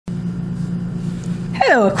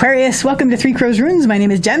Hello Aquarius, welcome to Three Crows Runes. My name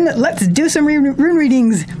is Jen. Let's do some rune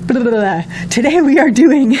readings. Blah, blah, blah. Today we are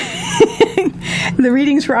doing the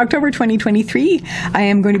readings for October 2023. I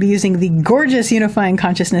am going to be using the gorgeous Unifying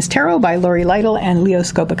Consciousness Tarot by Lytle and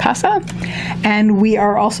Scopacasa. And we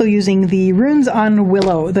are also using the runes on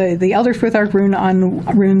Willow, the Elder Futhark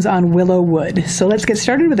runes on Willow wood. So let's get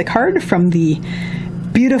started with a card from the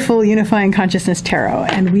beautiful Unifying Consciousness Tarot.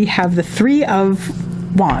 And we have the Three of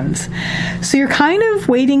Wands. So you're kind of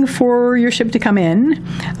waiting for your ship to come in.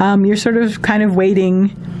 You're sort of kind of waiting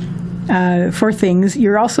for things.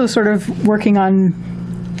 You're also sort of working on,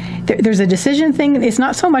 there's a decision thing. It's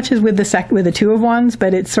not so much as with the Two of Wands,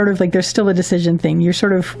 but it's sort of like there's still a decision thing. You're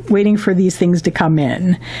sort of waiting for these things to come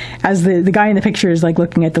in, as the guy in the picture is like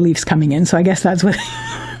looking at the leaves coming in. So I guess that's what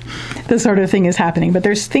the sort of thing is happening. But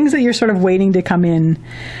there's things that you're sort of waiting to come in,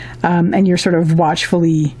 and you're sort of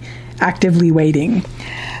watchfully, actively waiting.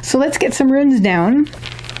 So let's get some runes down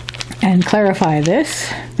and clarify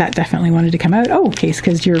this. That definitely wanted to come out. Oh, okay,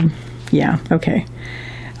 because you're, yeah, okay.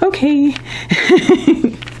 Okay.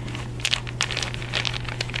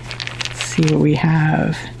 Let's see what we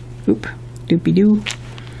have. Oop, doopy-doo.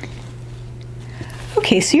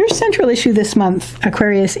 Okay, so your central issue this month,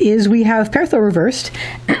 Aquarius, is we have Pertho reversed.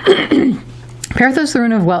 Perthos, the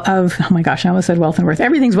rune of oh my gosh, I almost said wealth and worth.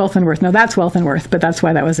 Everything's wealth and worth. No, that's wealth and worth, but that's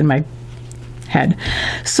why that was in my head.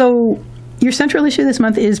 So your central issue this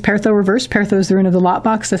month is Pertho reversed. Pertho is the rune of the lot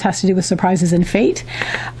box. This has to do with surprises and fate.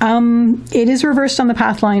 It is reversed on the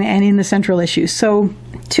path line and in the central issue. So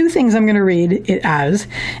two things I'm going to read it as.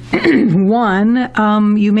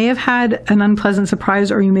 One, you may have had an unpleasant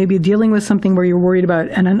surprise, or you may be dealing with something where you're worried about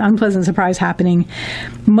an unpleasant surprise happening.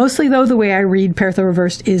 Mostly, though, the way I read Pertho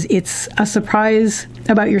reversed is it's a surprise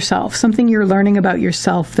about yourself, something you're learning about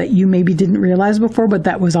yourself that you maybe didn't realize before, but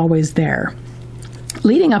that was always there.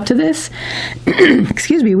 Leading up to this,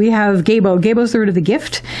 excuse me, we have Gabo. Gabo's the root of the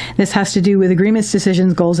gift. This has to do with agreements,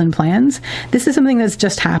 decisions, goals, and plans. This is something that's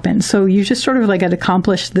just happened. So you just sort of like had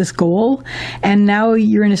accomplished this goal, and now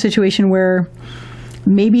you're in a situation where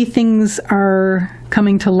maybe things are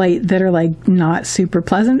coming to light that are like not super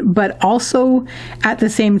pleasant, but also at the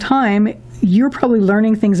same time, you're probably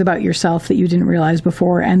learning things about yourself that you didn't realize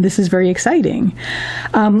before, and this is very exciting.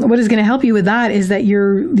 What is going to help you with that is that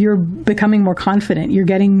you're becoming more confident. You're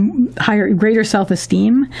getting greater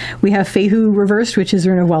self-esteem. We have Fehu reversed, which is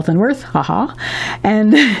rune of wealth and worth, haha,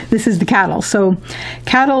 and this is the cattle. So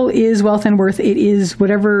cattle is wealth and worth. It is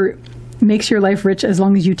whatever makes your life rich as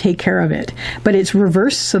long as you take care of it. But it's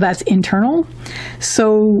reversed, so that's internal.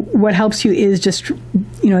 So what helps you is just,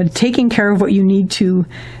 taking care of what you need to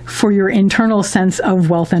for your internal sense of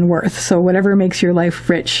wealth and worth. So whatever makes your life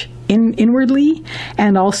rich inwardly,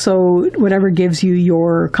 and also whatever gives you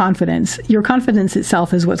your confidence. Your confidence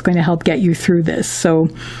itself is what's going to help get you through this. So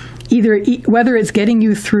whether it's getting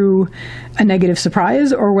you through a negative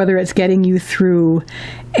surprise, or whether it's getting you through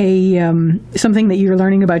something that you're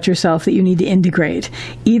learning about yourself that you need to integrate.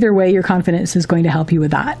 Either way, your confidence is going to help you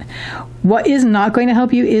with that. What is not going to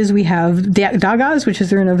help you is we have Dagas, which is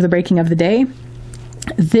the rune of the breaking of the day.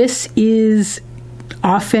 This is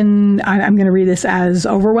often, I'm going to read this as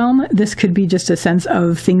overwhelm. This could be just a sense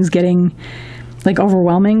of things getting like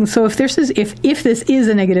overwhelming. So if this is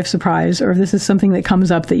a negative surprise, or if this is something that comes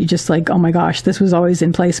up that you just like, oh my gosh, this was always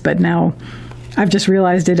in place, but now I've just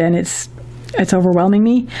realized it and it's overwhelming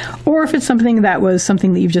me. Or if it's something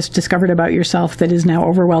that you've just discovered about yourself that is now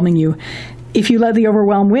overwhelming you. If you let the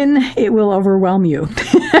overwhelm win, it will overwhelm you.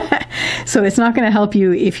 So it's not going to help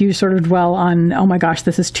you if you sort of dwell on, oh my gosh,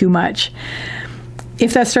 this is too much.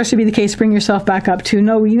 If that starts to be the case, bring yourself back up to,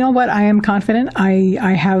 no, you know what? I am confident. I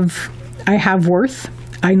have worth.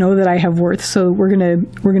 I know that I have worth. So we're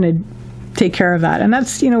gonna take care of that. And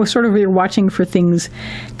that's, sort of, you're watching for things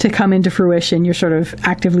to come into fruition. You're sort of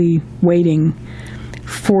actively waiting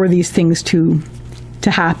for these things to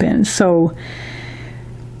happen. So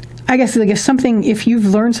I guess like if you've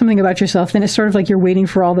learned something about yourself, then it's sort of like you're waiting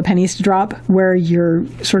for all the pennies to drop, where you're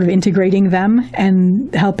sort of integrating them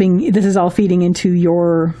and helping. This is all feeding into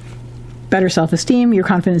your better self-esteem, your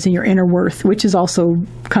confidence in your inner worth, which is also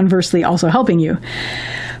conversely also helping you.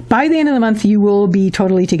 By the end of the month, you will be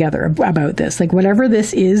totally together about this. Like whatever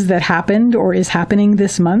this is that happened or is happening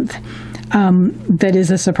this month, that is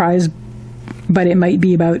a surprise, but it might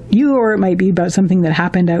be about you, or it might be about something that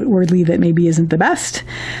happened outwardly that maybe isn't the best,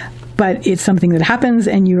 but it's something that happens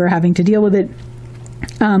and you are having to deal with it.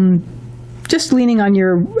 just leaning on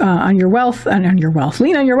your wealth, lean on your wealth,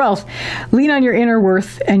 lean on your inner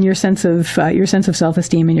worth and your sense of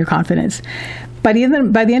self-esteem and your confidence. By the end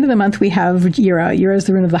of the month, we have Jira. Jira is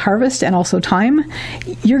the rune of the harvest and also time.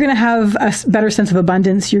 You're going to have a better sense of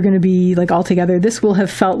abundance. You're going to be like all together. This will have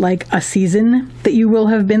felt like a season that you will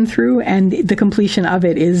have been through, and the completion of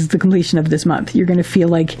it is the completion of this month. You're going to feel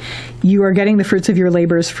like you are getting the fruits of your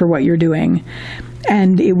labors for what you're doing,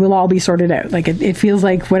 and it will all be sorted out. Like it feels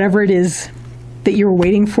like whatever it is that you were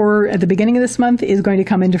waiting for at the beginning of this month is going to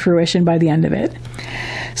come into fruition by the end of it.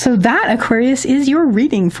 So that, Aquarius, is your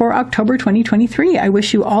reading for October 2023. I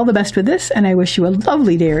wish you all the best with this, and I wish you a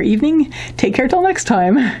lovely day or evening. Take care till next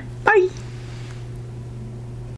time. Bye.